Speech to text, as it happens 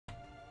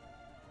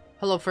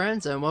Hello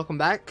friends and welcome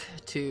back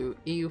to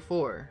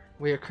EU4.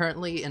 We are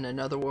currently in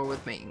another war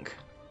with Ming.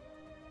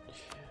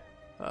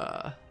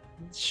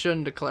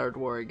 Shouldn't declared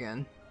war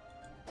again.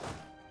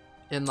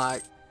 In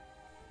like,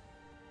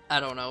 I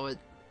don't know,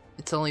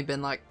 it's only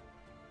been like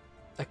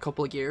a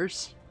couple of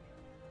years.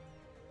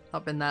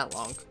 Not been that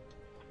long.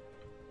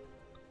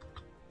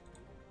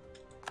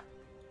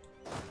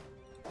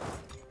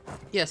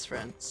 Yes,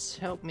 friends,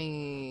 help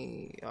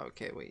me.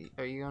 Okay, wait,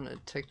 are you gonna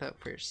take that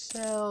for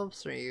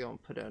yourselves, or are you gonna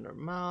put it under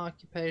my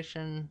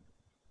occupation?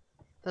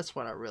 That's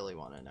what I really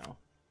want to know.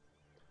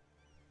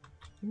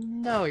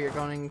 No, you're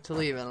going to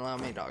leave and allow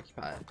me to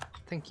occupy it.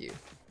 Thank you.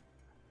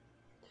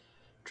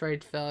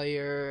 Trade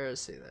failure.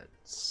 Let's see,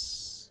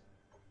 that's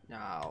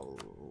no.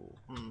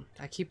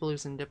 I keep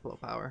losing diplo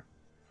power.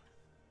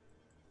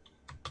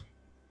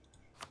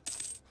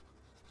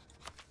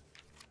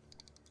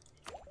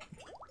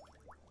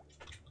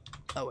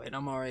 Oh wait,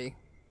 I'm already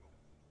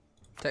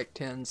Tech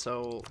 10,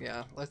 so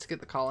yeah, let's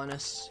get the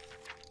colonists.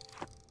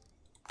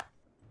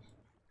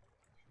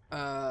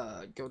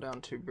 Go down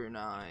to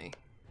Brunei.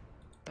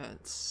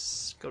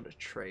 Let's go to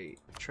trade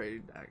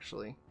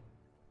actually.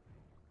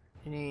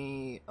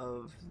 Any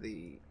of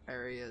the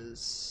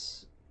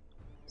areas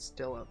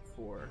still up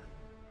for?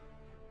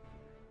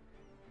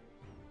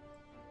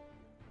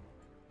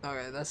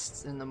 Okay,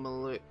 that's in the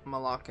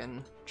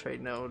Malaccan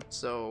trade node,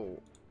 so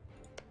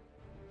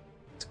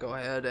let's go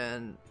ahead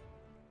and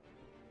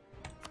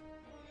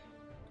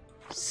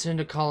send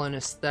a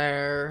colonist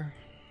there.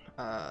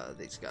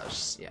 These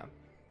guys, yeah.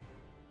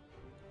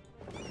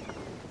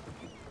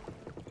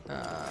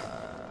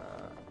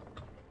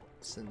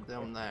 Send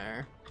them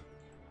there.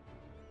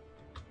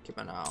 Keep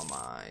an eye on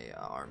my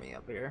army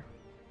up here.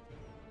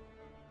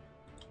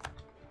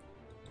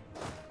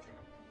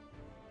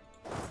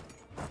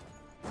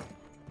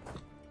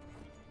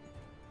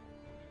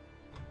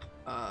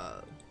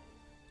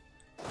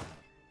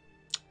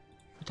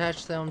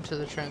 Attach them to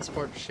the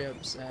transport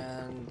ships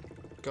and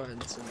go ahead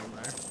and send them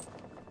there.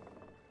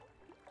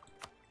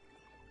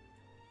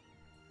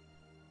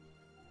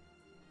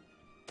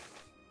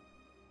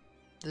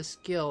 The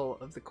skill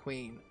of the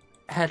queen.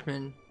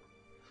 Admin.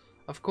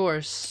 Of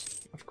course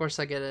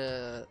I get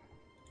a...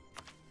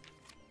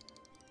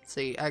 Let's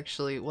see,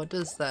 actually, what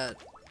does that...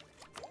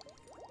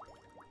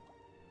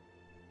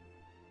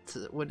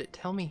 Would it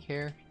tell me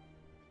here?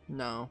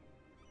 No.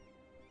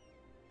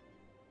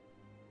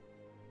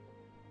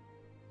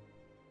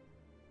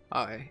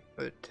 Alright,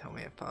 it would tell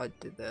me if I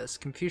did this.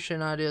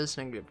 Confucian ideas,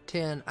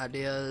 -10.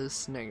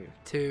 Ideas,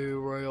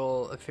 -2.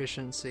 Royal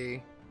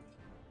efficiency.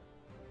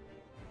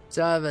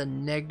 So I have a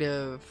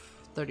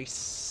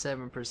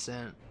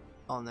 -37%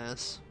 on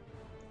this.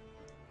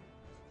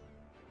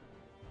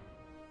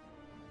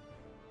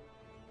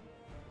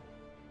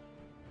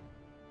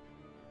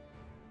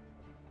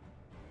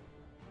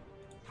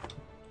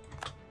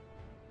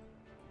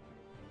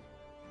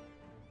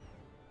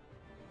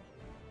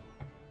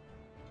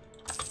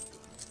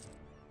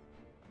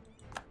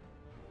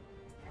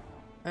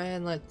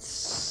 And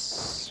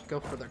let's go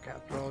for their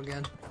capital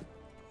again.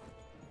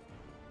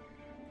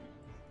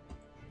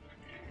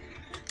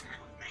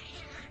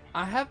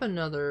 I have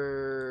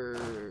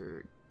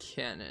another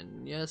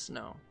cannon. Yes,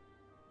 no.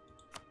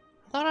 I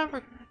thought I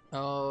ever...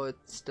 Oh,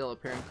 it's still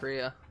up here in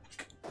Korea.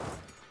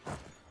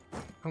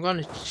 I'm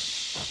going to...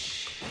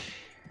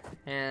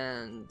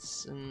 And...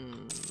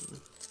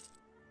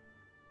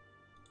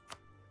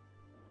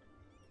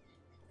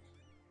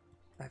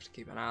 I have to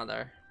keep an eye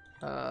there.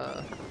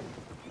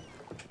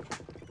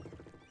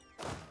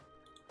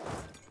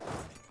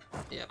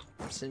 Yep,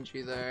 send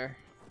you there.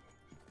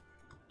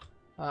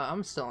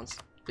 I'm still on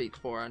speed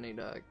 4. I need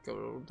to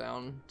go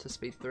down to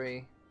speed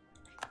 3.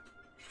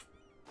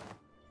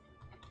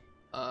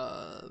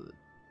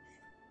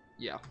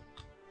 Yeah.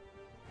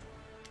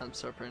 I'm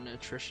suffering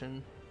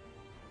attrition.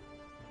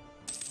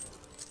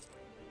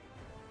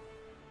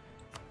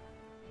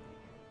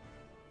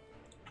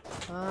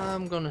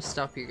 I'm gonna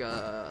stop you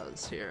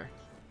guys here.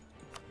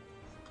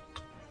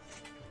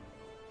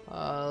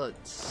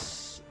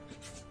 Let's...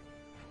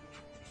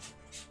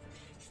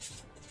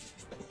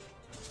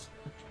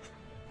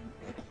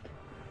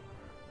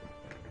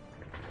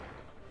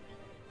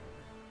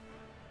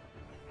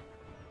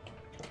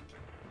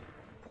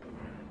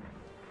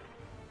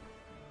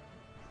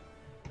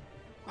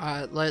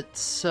 Alright,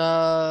 let's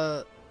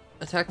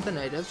attack the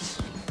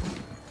natives.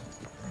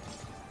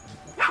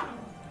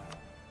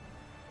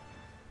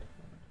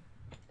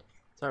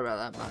 Sorry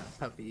about that, my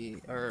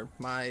puppy, or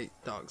my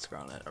dog's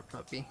grown at a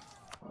puppy.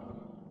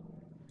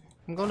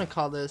 I'm gonna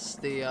call this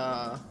the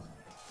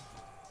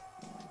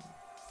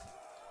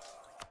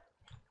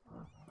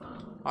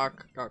I'll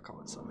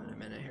call it something in a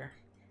minute here.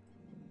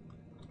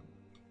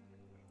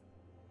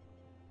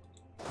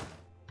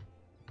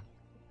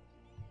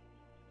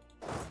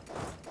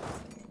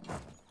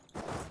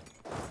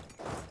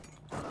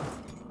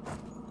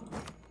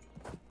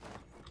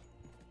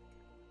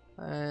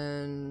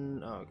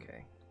 And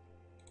okay.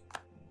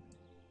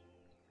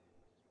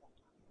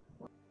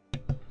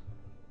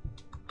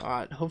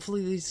 Alright,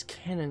 hopefully these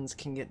cannons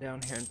can get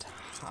down here in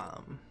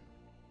time.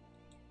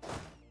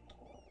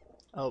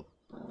 Oh.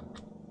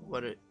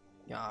 What it...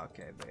 Yeah,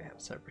 okay, they have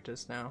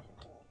separatists now.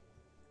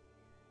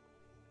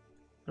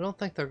 I don't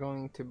think they're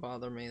going to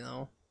bother me,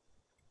 though.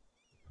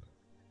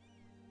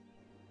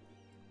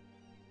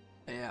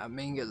 Yeah,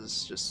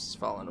 Minga's just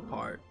falling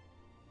apart.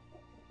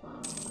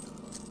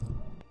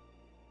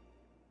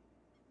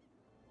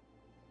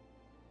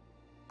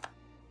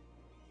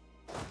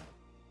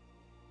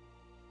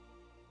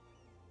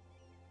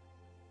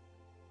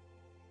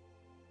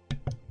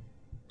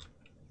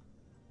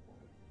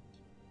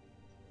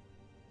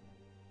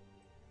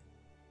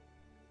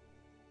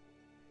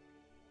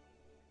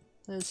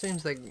 It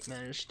seems they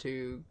managed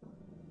to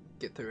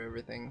get through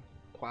everything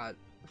quite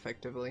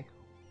effectively.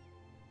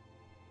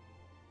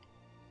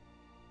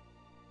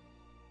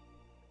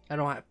 I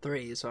don't have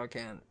 3, so I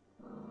can't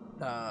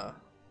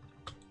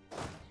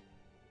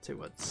see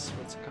what's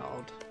it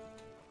called.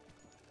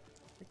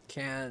 I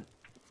can't.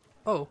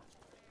 Oh,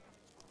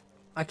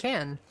 I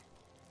can.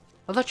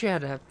 I thought you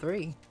had to have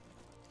 3.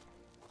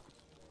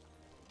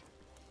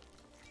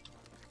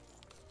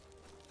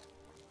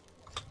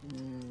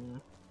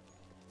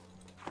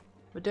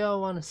 But do I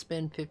want to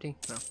spend 50?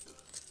 No,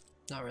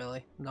 not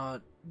really.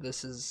 Not.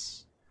 This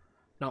is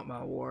not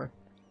my war,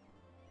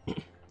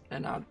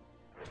 and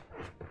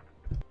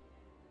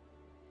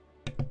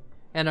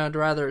I'd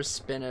rather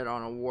spend it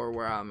on a war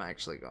where I'm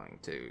actually going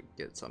to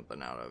get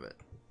something out of it.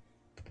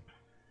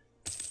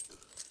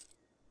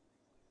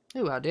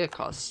 Ooh, idea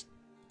cost.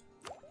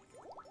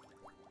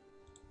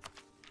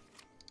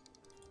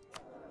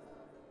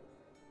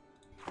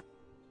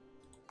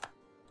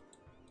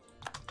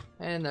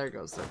 And there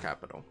goes their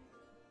capital.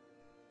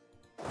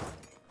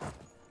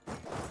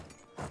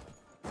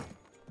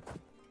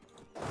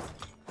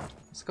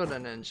 Let's go to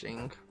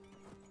Nanjing.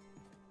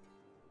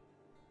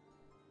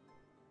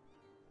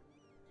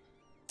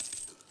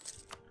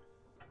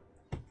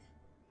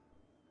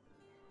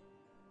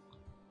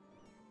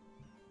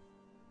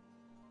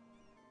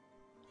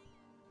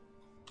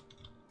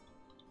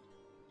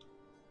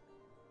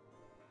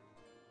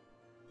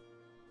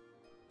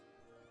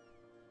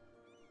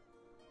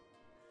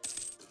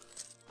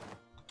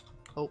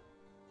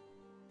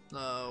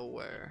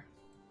 Where?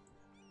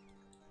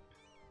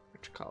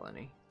 Which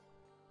colony?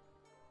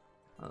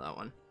 Oh, that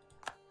one.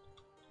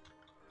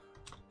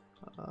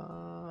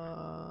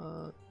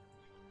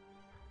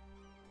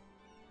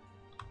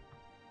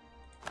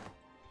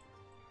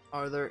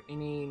 Are there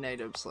any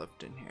natives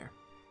left in here?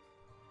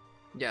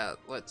 Yeah,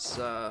 let's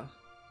go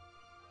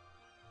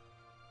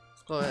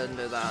ahead and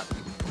do that,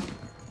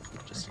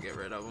 just to get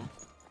rid of them.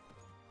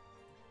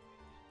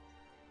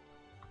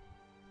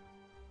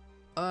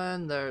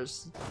 And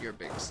there's your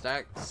big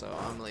stack, so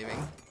I'm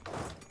leaving.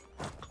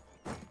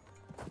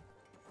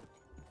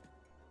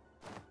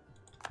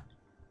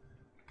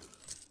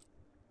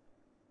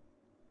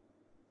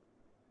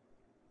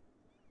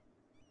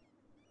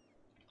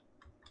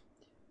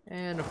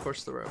 And of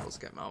course the rebels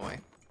get my way.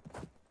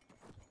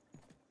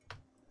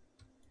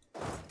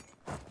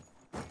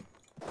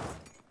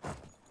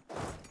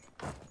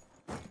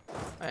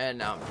 And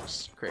now I'm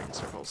just creating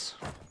circles.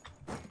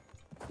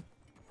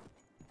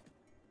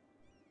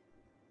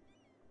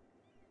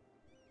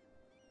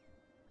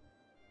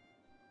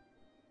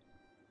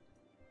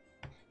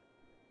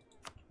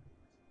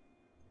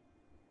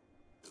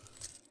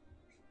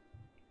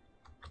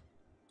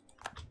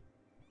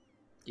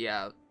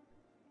 Yeah,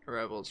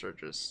 rebels are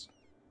just...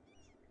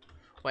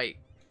 Wait.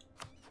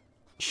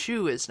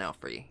 Shu is now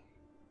free.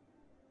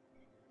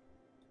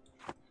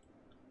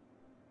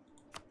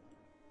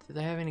 Do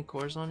they have any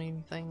cores on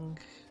anything?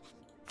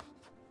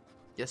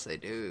 Yes, they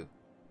do.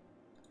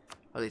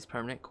 Are these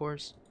permanent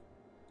cores?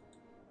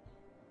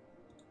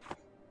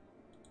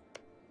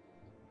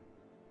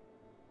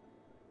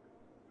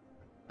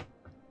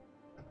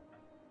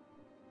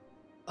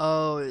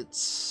 Oh,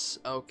 it's...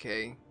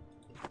 okay.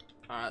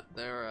 Alright,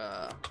 they're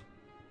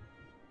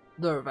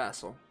a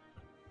vassal.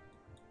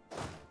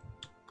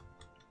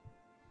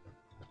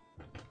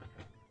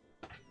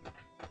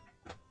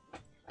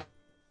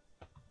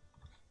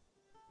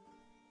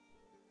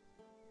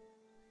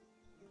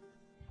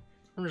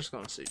 I'm just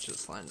gonna siege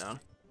this line down.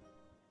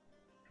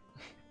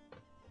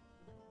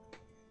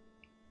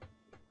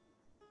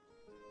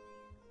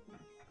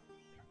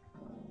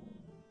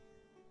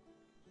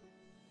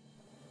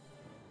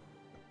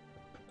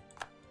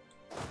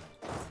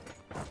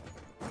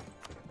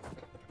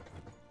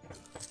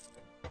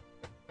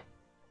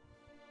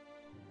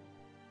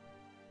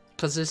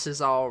 Because this is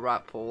all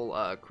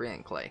rightful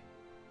Korean clay.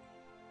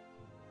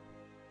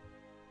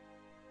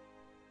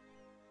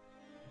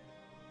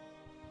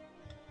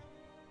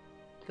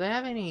 Do they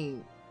have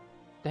any...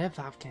 They have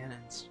 5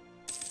 cannons.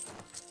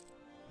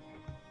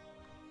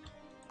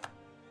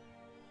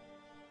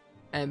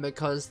 And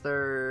because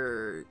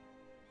they're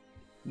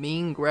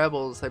Ming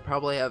rebels, they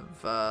probably have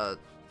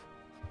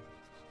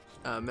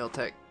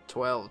Miltech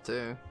 12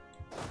 too.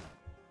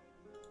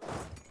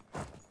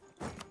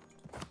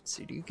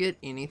 So do you get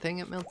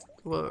anything at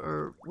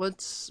or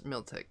what's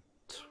Miltech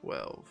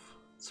 12.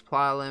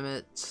 Supply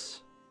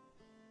limits.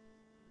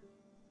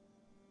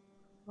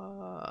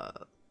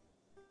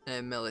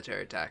 And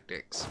military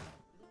tactics.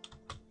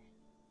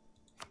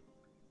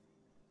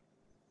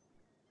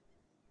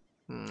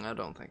 I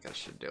don't think I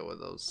should deal with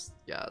those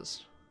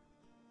guys.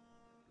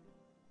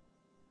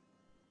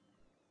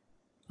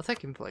 I'll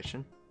take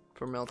inflation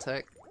for mil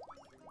tech.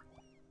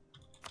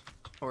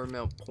 Or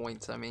mil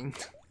points, I mean.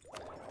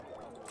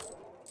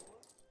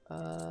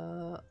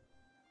 How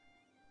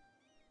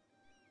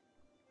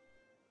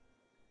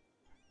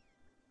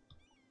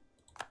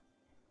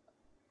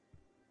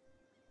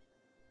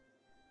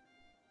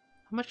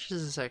much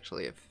is this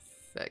actually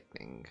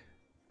affecting?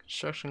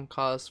 Construction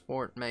costs,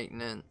 fort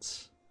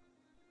maintenance.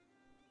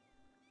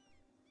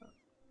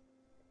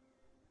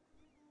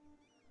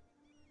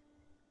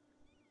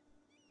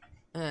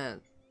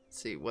 And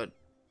see what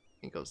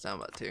it goes down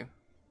by 2.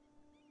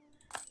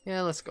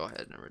 Yeah, let's go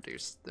ahead and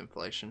reduce the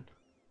inflation.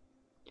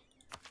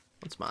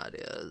 What's my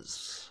idea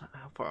is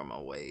how far am I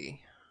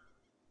away?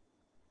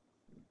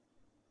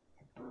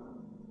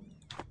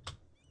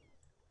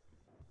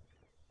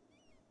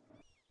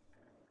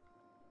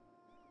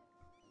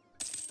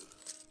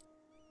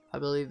 I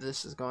believe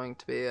this is going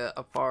to be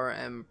a far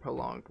and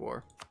prolonged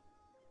war.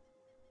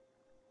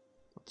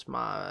 What's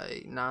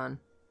my 9?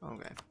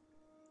 Okay.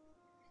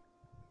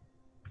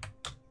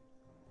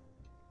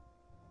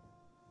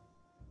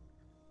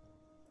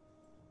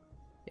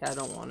 Yeah, I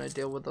don't want to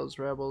deal with those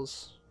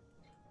rebels.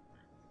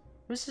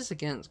 Who's this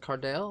against?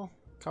 Cardell?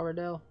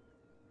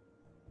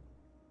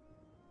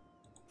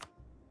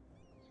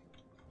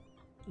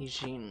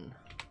 Eugene.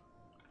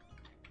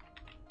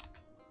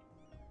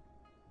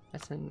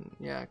 That's in,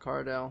 yeah,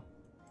 Cardell.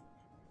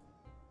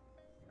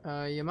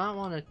 You might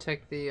want to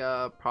take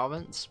the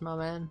province, my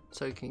man,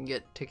 so you can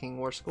get ticking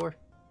war score.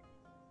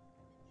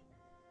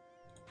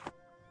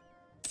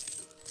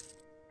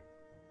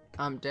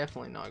 I'm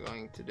definitely not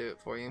going to do it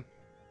for you.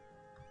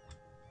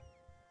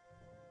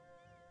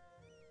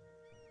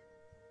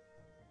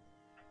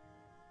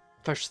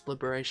 First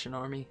Liberation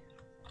Army.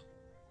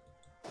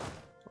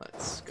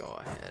 Let's go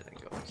ahead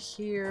and go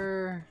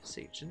here.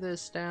 Siege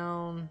this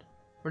down.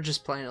 We're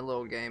just playing a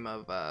little game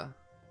of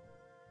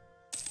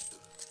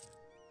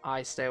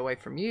I stay away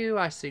from you,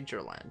 I siege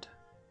your land.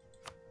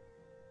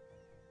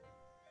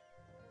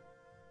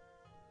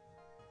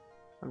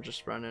 I'm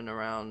just running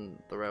around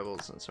the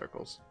rebels in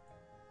circles.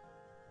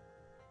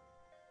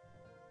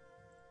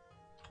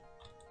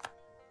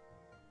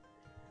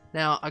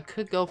 Now, I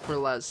could go for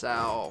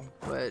LaSalle,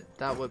 but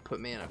that would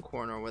put me in a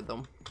corner with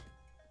them.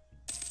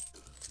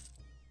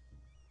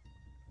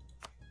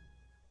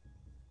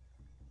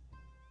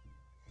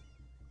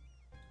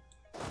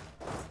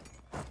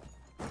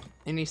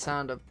 Any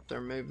sign of their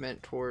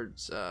movement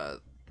towards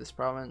this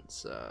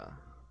province?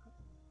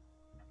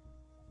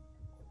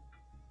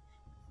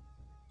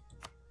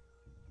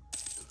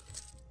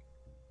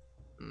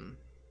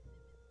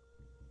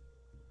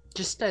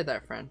 Just stay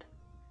there, friend.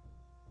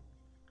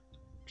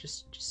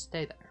 Just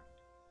stay there.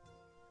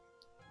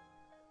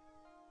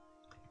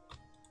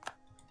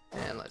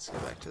 And let's go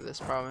back to this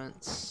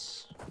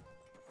province.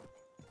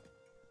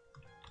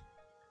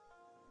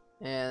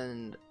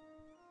 And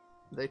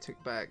they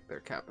took back their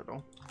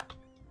capital.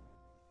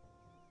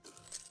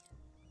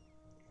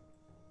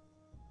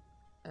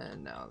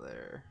 And now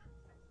they're...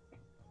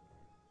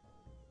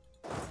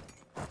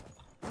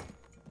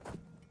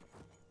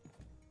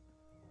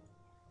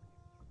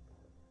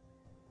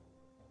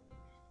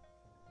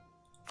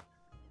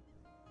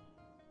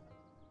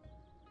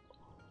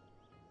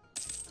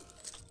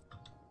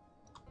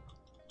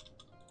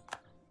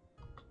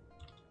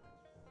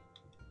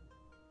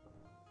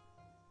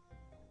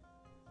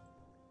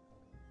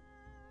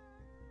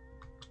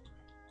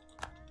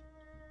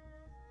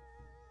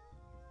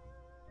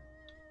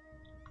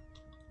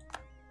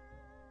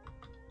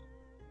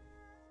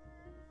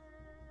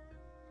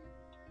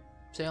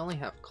 So I only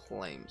have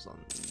claims on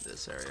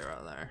this area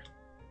right there.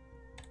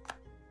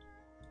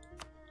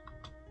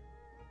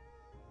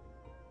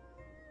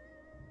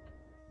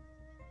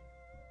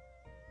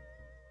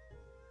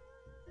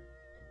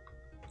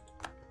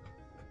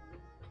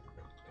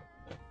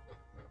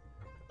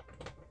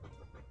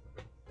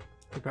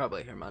 You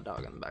probably hear my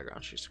dog in the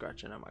background. She's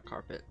scratching at my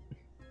carpet.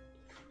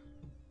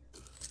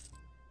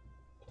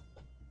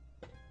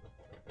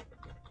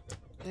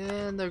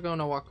 And they're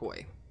gonna walk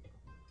away.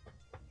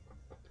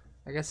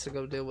 I guess to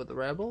go deal with the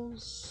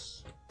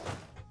rebels.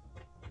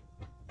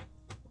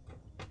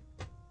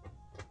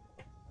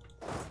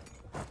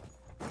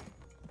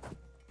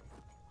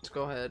 Let's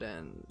go ahead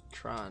and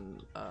try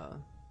and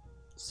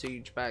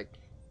siege back.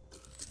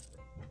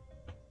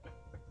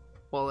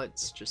 Well,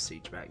 let's just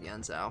siege back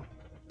Yanzhou.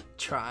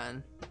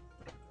 Try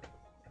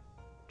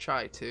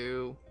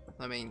to.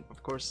 I mean,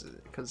 of course,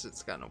 because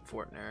it's got no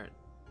fort near it.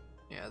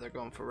 Yeah, they're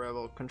going for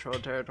rebel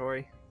controlled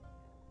territory.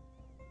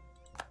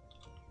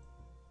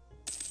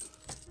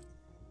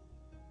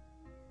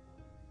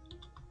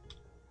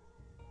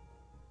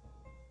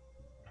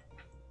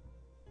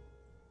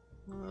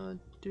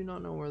 Do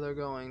not know where they're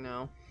going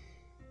now.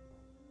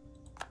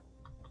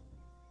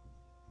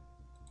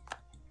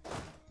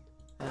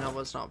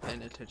 was not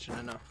paying attention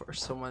enough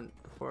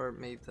for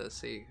me to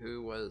see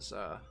who was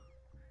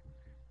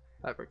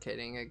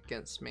fabricating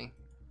against me.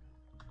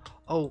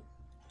 Oh.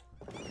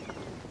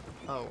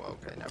 Oh,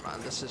 okay, never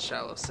mind. This is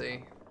shallow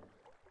sea.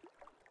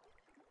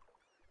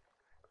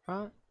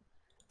 Right?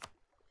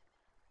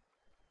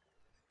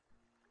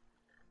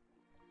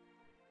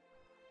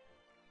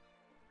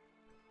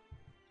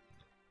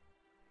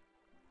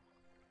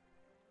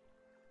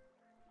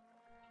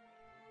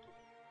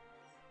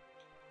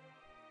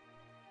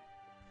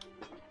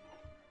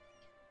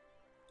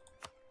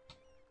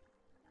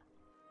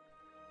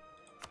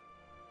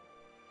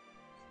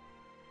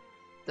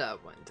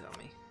 That wouldn't tell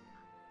me.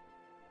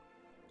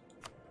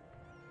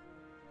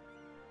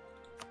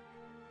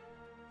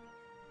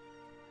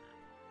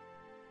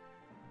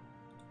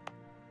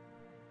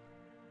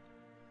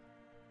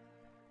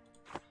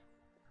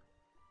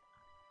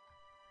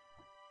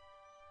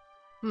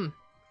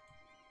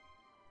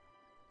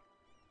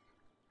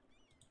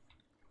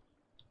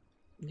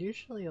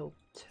 Usually it'll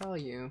tell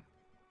you.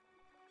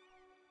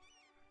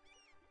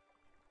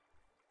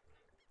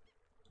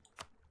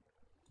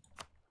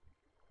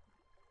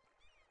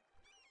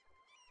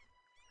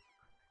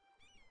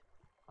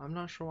 I'm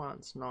not sure why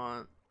it's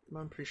not.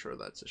 I'm pretty sure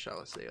that's a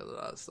shallow sea,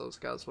 otherwise those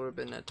guys would have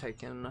been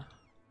taken.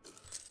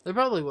 They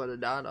probably would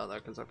have died out there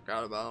because I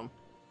forgot about them.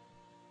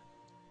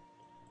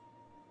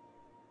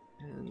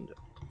 And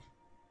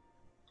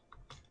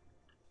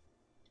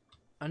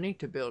I need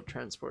to build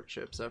transport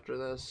ships after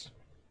this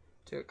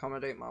to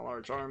accommodate my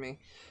large army,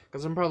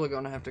 because I'm probably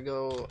going to have to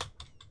go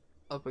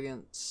up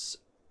against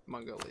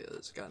Mongolia.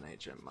 It's got an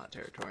agent in my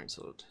territory,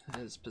 so it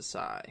is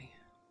Pasai,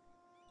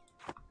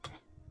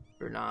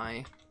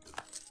 Brunei.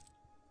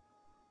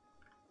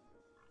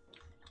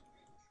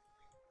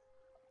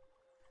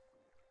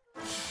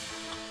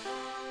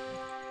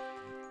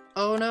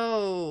 Oh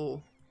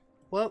no!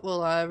 What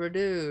will I ever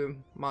do?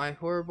 My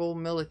horrible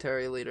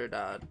military leader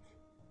died.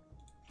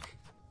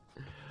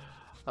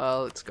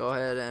 Let's go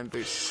ahead and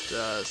boost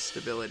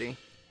stability.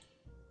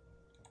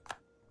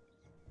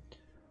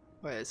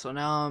 Okay, so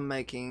now I'm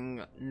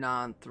making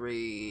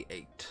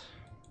 938.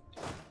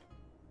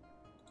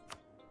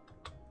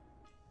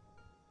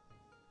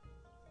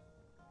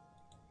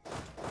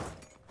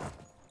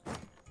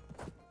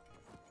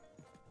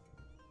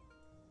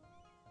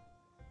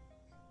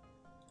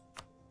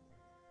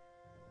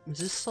 Is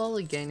this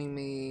slowly gaining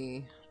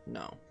me?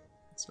 No,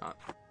 it's not.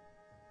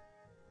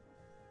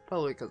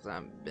 Probably because I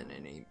haven't been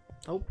any.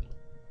 Oh,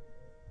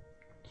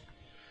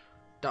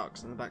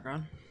 dogs in the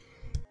background.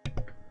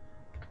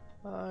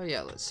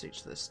 Yeah, let's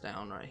siege this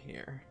down right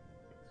here.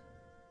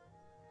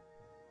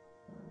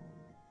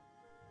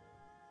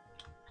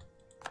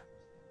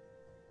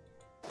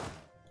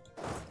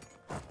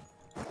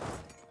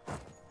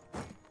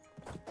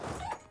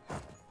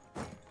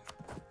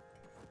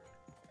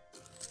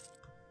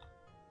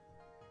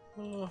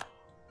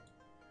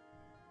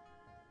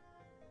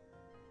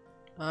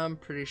 I'm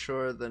pretty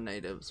sure the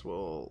natives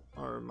will,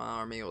 or my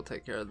army will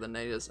take care of the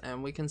natives,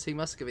 and we can see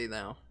Muscovy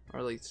now, or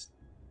at least,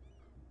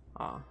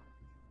 I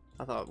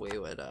thought we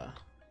would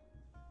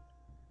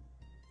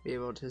be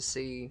able to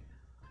see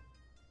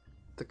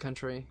the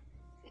country.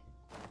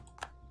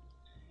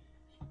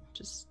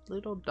 Just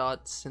little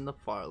dots in the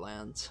far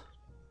lands.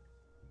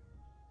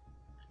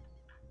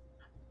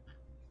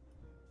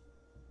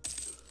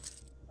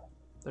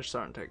 They're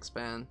starting to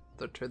expand.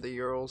 They're to the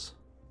Urals.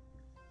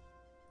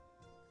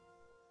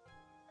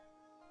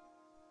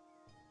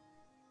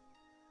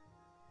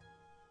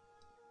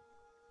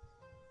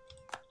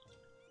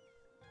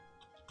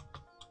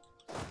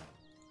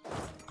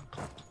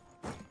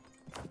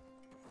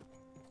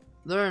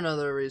 There's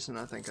another reason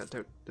I think I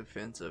took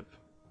defensive.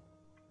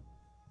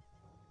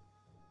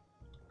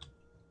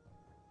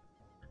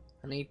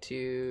 I need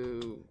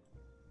to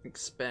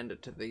expand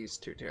it to these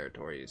two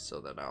territories so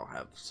that I'll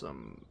have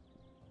some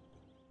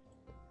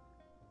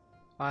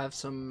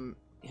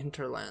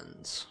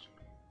hinterlands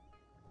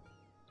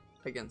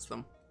against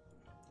them.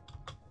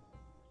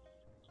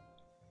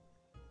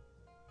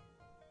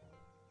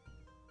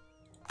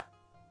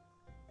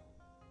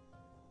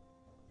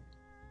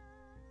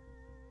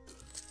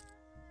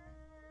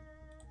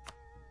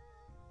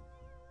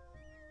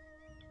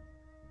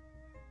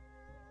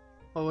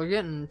 Well, we're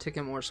getting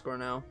ticket more score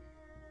now.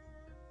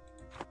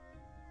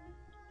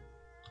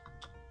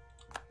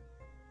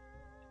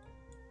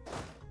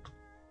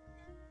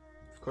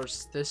 Of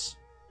course, this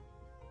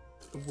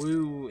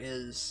Wu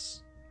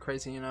is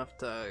crazy enough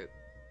to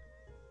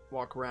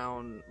walk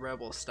around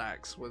rebel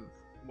stacks with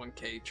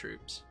 1K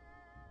troops.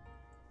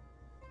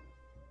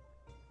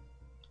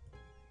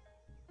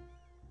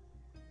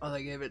 Oh,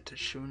 they gave it to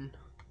Shun.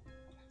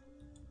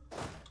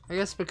 I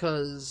guess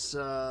because,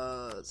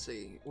 let's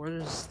see, where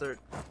is their,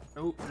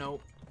 oh, no,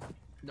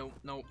 no,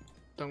 no,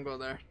 don't go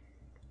there.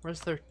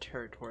 Where's their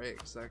territory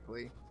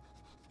exactly?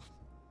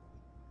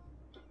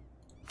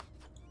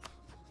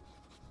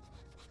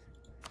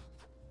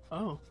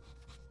 Oh.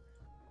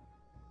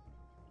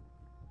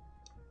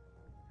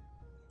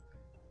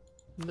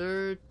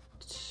 They're,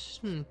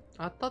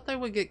 I thought they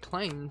would get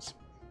claims.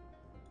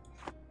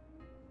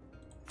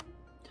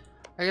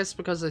 I guess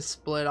because they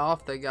split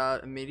off, they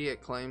got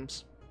immediate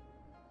claims.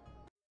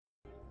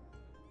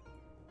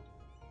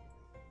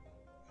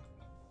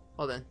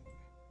 Well then.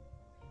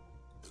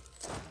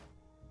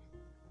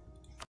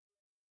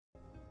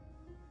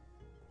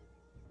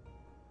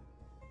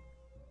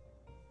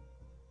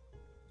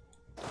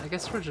 I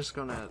guess we're just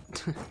gonna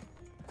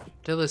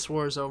till this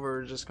war is over,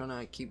 we're just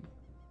gonna keep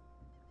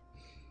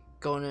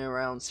going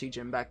around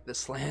sieging back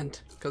this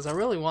land, because I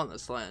really want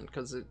this land,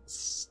 because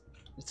it's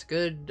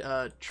good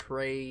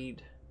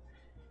trade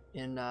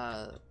in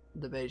the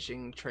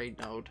Beijing trade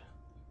node.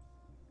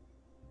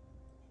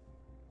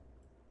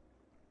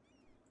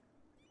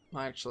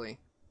 Well, actually,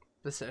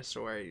 this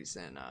estuary is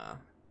in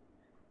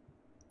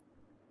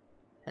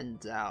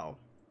Henzhou.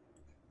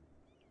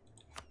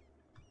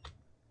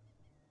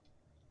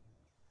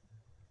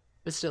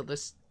 But still,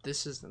 this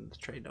isn't the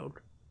trade node,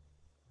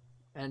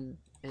 and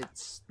I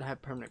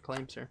have permanent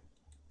claims here.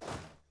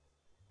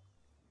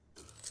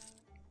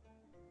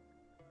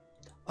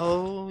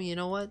 Oh, you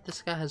know what?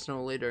 This guy has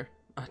no leader.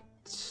 I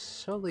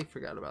totally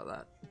forgot about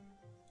that.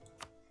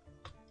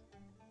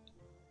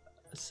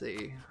 Let's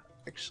see.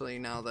 Actually,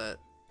 now that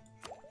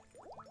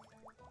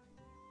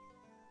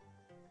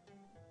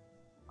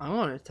I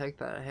want to take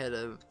that ahead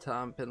of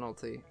time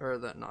penalty, or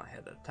that not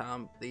ahead of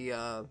time,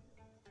 the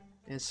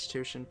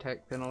institution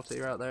tech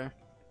penalty right there.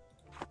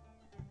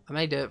 I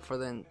may do it for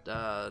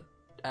the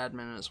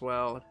admin as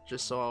well,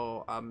 just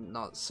so I'm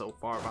not so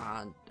far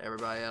behind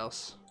everybody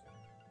else.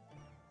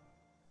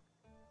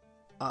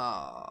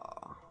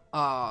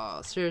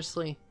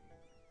 Seriously?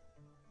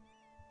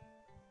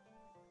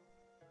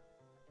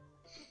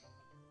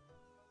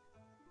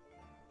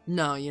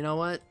 No, you know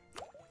what?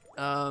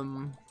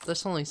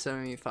 That's only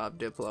 75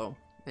 Diplo.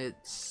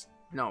 It's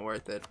not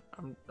worth it.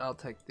 I'll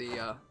take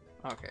the,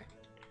 okay.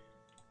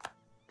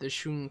 The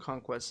Shun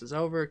conquest is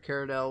over.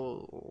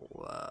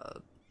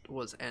 Caradel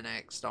was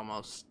annexed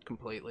almost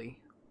completely.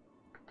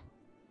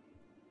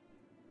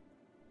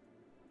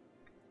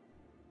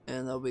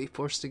 And they'll be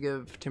forced to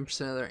give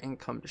 10% of their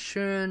income to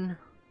Shun.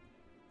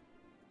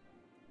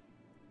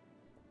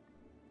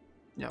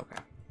 Yeah,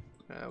 okay.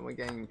 We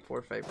gained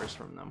 4 favors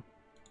from them.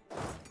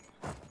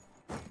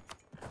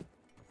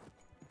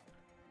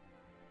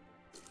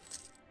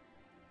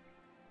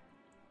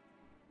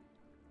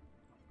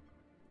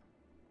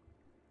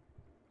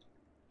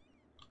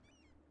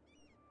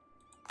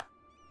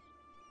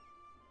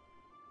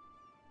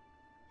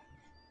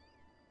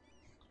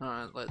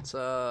 Alright, let's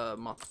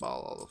mothball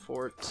all the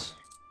forts.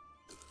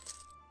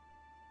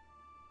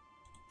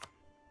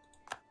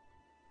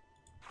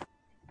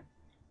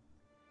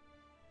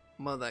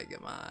 Will that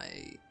get my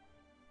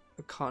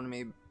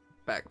economy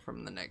back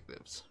from the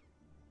negatives?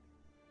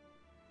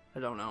 I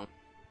don't know.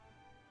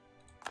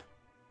 How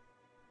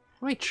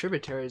many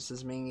tributaries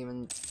does Ming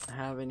even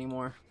have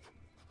anymore?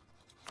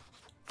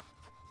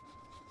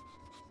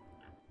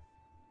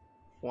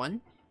 1?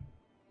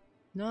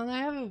 No,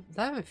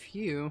 they have a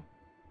few.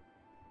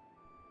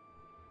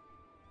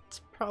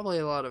 It's probably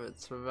a lot of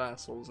it's for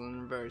vassals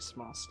in very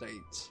small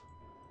states.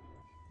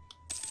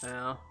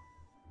 Yeah.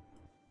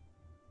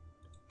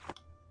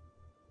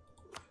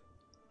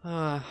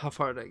 How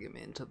far did that get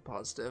me into the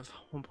positive?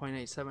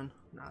 1.87.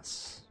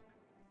 Nice.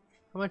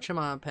 How much am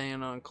I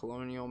paying on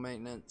colonial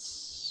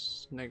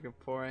maintenance?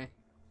 -4A.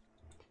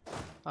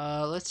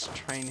 Let's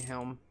train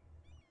him.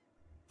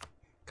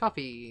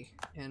 Coffee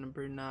in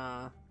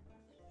Brunei.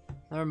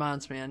 That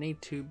reminds me, I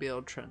need to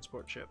build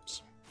transport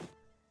ships.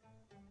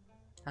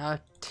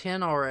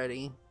 10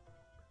 already.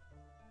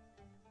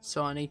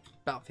 So I need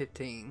about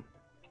 15.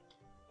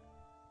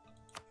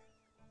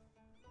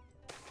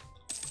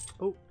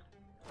 Oh.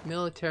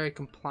 Military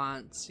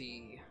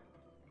compliancy.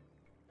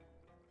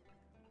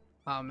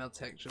 Oh,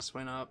 Miltech just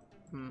went up.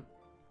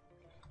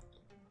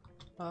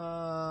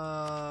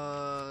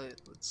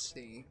 Let's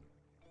see.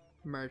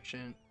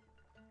 Merchant.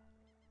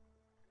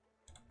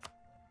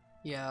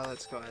 Yeah,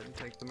 let's go ahead and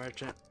take the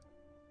merchant.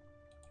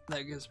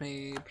 That gives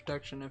me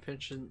production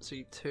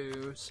efficiency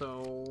 2,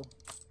 so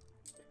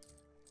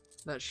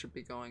that should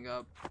be going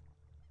up.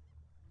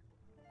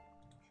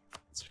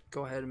 Let's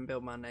go ahead and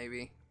build my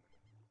navy.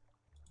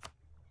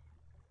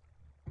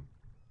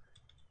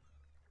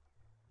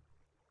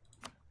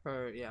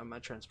 Or yeah, my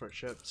transport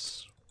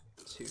ships.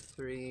 2,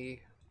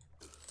 3,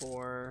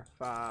 4,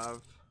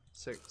 5,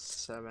 6,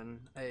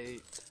 7,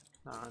 8,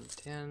 9,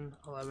 10,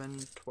 11,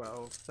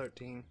 12,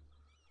 13,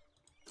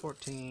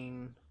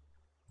 14,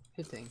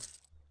 15.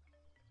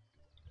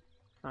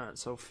 Alright,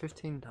 so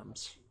 15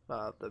 times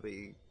 5, that'd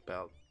be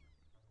about...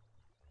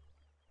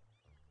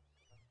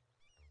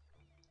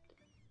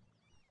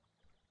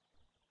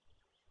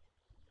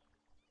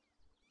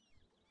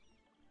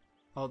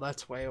 Oh,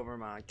 that's way over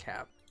my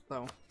cap,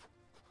 though.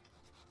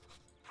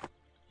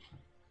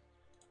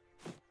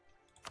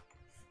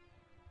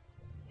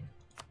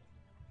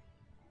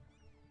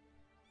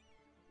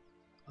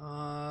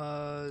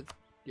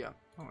 Yeah,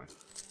 okay.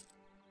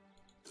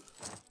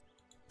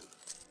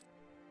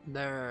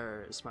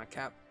 There's my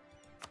cap.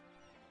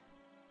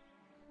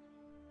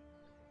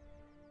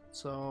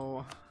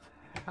 So,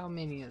 how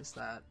many is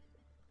that?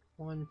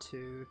 1,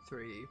 2,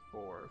 3,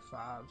 4,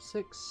 5,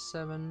 6,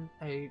 7,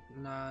 8,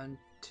 9,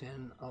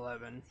 10,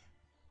 11.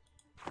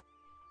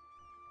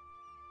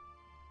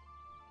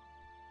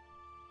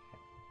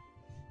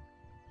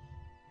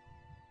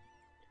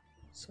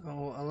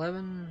 So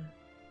 11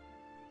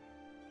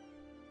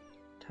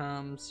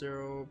 times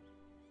 0,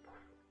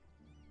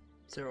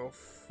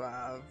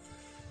 0.05.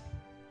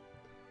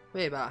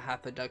 Weigh about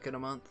half a ducat a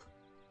month.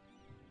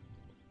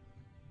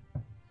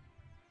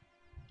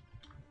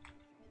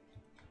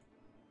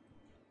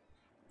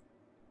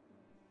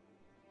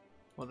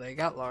 Well, they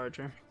got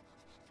larger.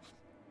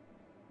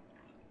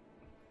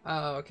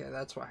 Oh, okay,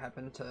 that's what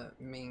happened to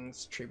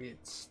Ming's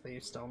tributes. They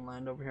used to own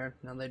land over here.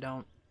 Now they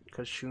don't,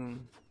 because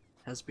Shun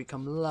has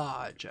become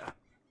larger.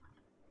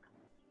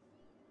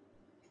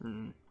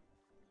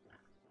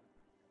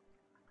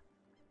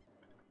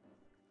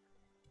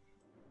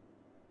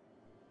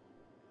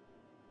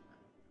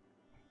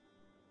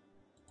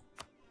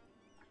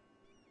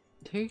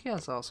 He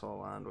gets also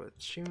aligned with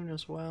Shun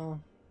as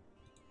well.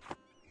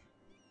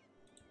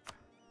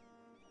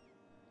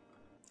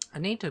 I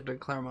need to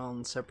declare my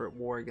own separate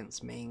war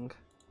against Ming.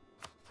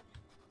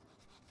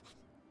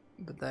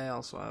 But they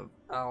also have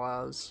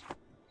allies.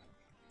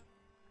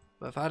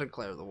 But if I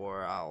declare the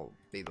war, I'll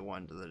be the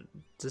one to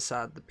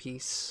decide the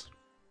peace.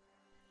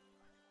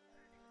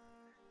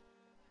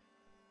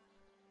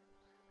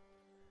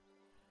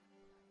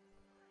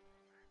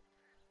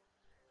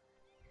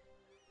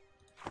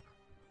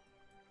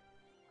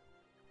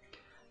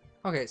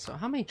 Okay, so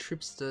how many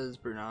troops does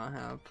Brunei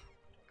have?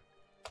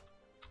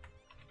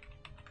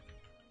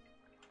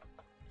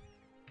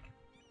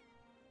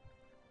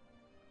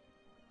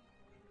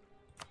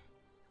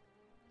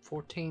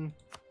 14.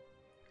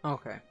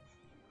 Okay.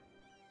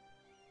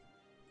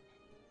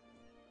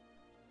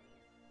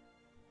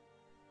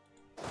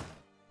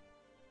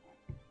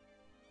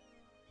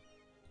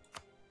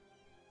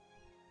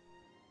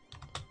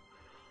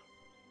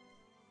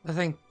 I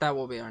think that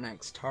will be our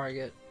next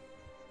target.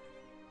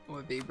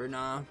 Would be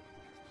Brunei.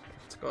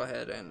 Let's go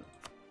ahead and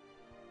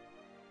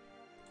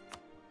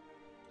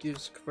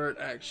use covert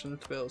action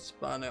to build a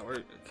spy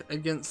network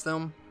against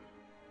them.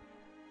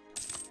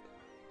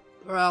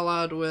 We're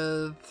allied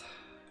with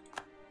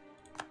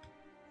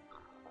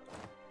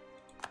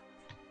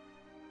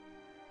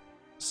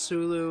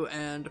Sulu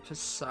and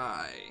Pasai.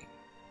 How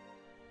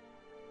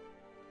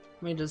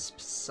many does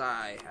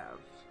Pasai have?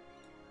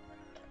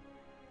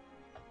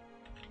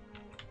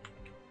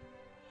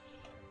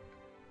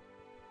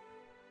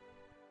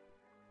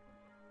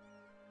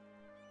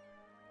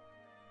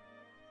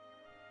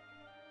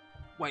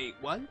 Wait,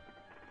 what?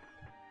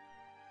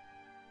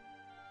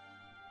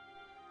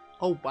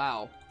 Oh,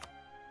 wow.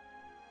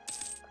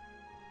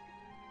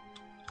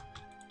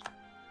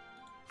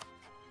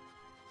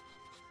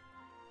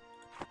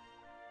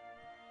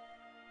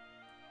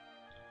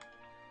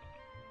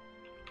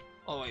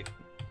 Oh wait,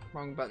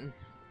 wrong button.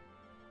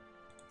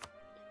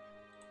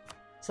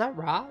 Is that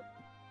right?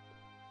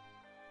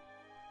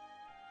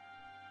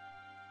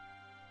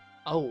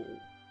 Oh,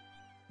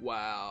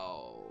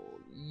 wow,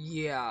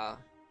 yeah.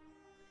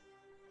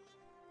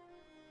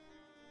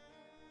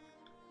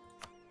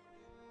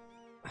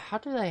 How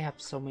do they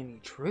have so many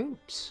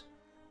troops?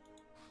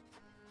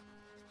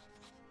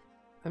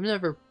 I've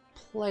never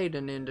played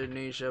in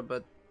Indonesia,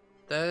 but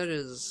that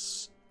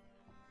is...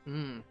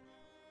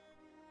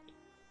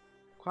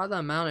 quite the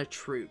amount of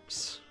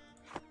troops.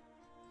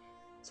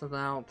 Something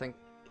I don't think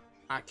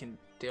I can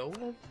deal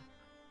with.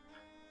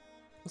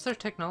 What's their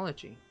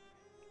technology?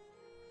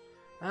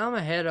 I'm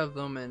ahead of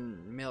them in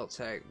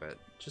Miltech, but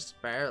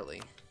just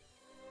barely.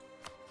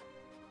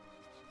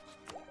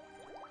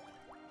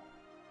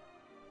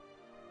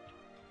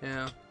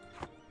 Yeah.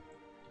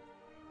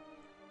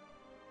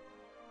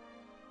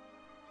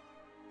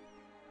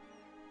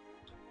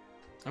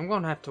 I'm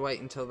gonna have to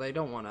wait until they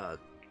don't want to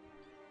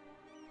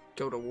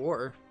go to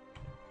war.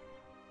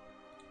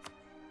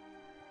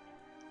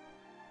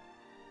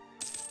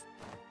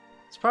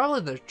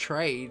 Probably the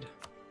trade,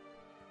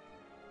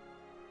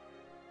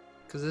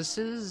 because this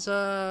is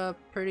a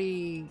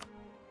pretty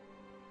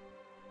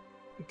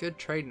good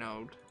trade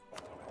node.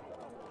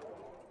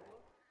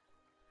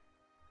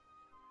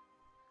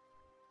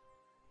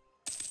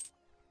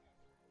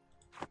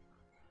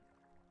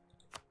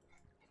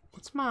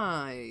 What's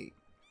my...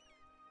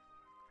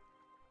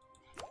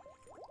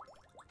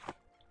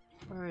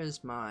 Where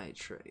is my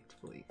trade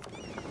fleet?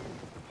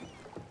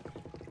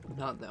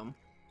 Not them.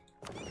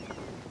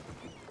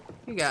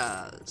 You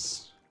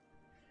guys.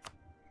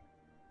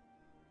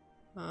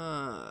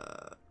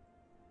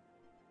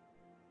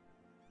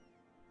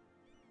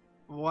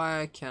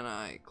 Why can't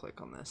I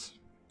click on this?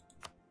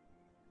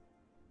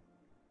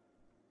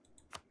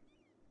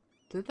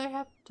 Did they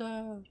have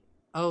to...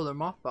 Oh, they're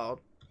mothballed.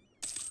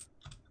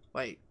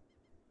 Wait.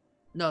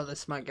 No,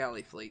 that's my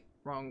galley fleet.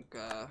 Wrong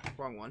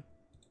one.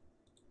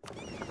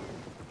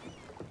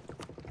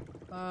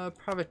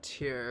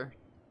 Privateer.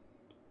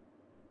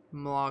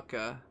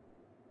 Malacca.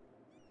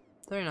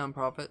 They're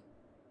non-profit.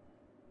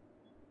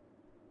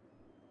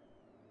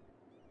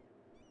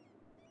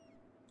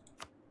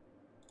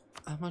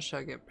 How much should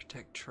I get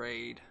protect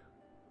trade?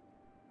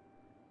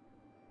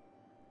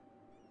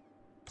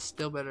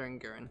 Still better in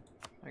Gurren.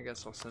 I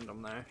guess I'll send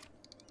them there.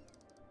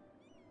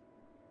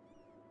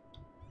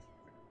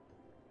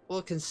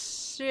 Well,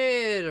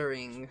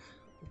 considering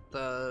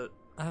the...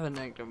 I have a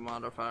negative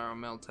modifier on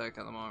Meltech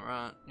at the moment,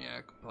 right?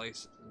 Yeah,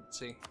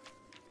 complacency.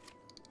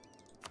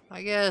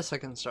 I guess I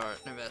can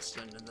start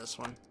investing in this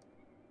one.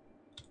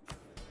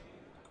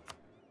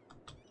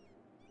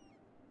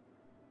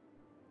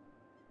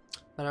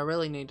 But I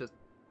really need to...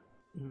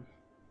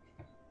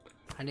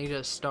 I need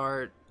to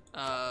start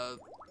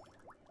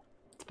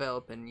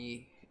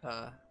developing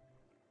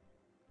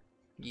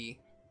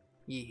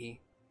Yeehee.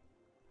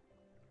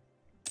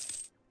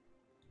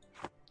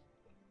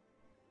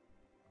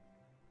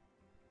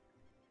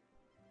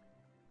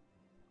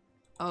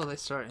 Oh, they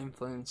start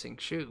influencing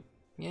Shu.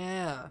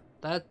 Yeah,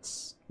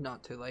 that's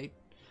not too late.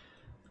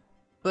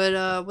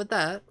 But with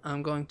that,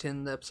 I'm going to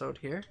end the episode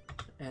here.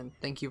 And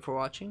thank you for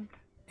watching.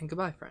 And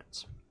goodbye,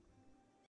 friends.